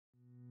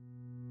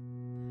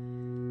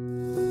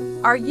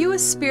Are you a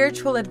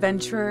spiritual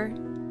adventurer?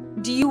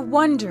 Do you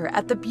wonder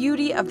at the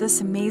beauty of this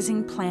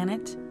amazing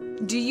planet?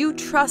 Do you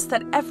trust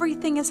that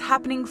everything is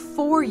happening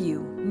for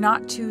you,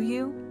 not to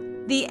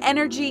you? The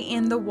energy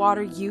in the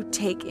water you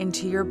take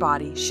into your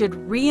body should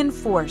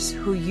reinforce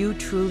who you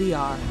truly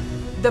are.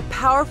 The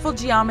powerful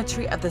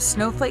geometry of the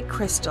Snowflake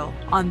Crystal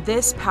on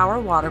this Power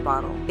Water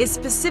Bottle is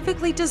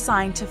specifically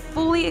designed to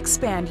fully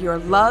expand your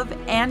love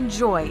and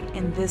joy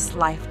in this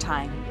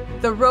lifetime.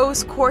 The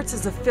rose quartz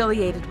is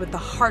affiliated with the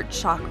heart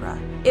chakra.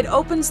 It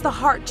opens the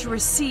heart to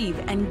receive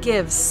and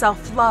give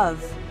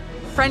self-love,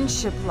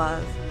 friendship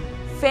love,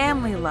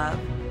 family love,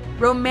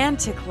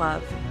 romantic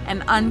love,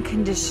 and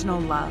unconditional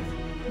love.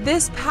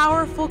 This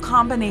powerful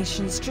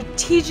combination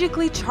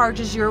strategically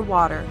charges your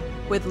water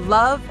with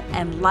love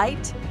and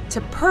light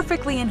to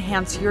perfectly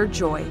enhance your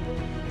joy,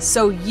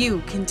 so you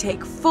can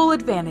take full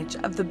advantage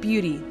of the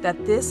beauty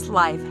that this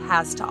life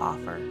has to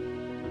offer.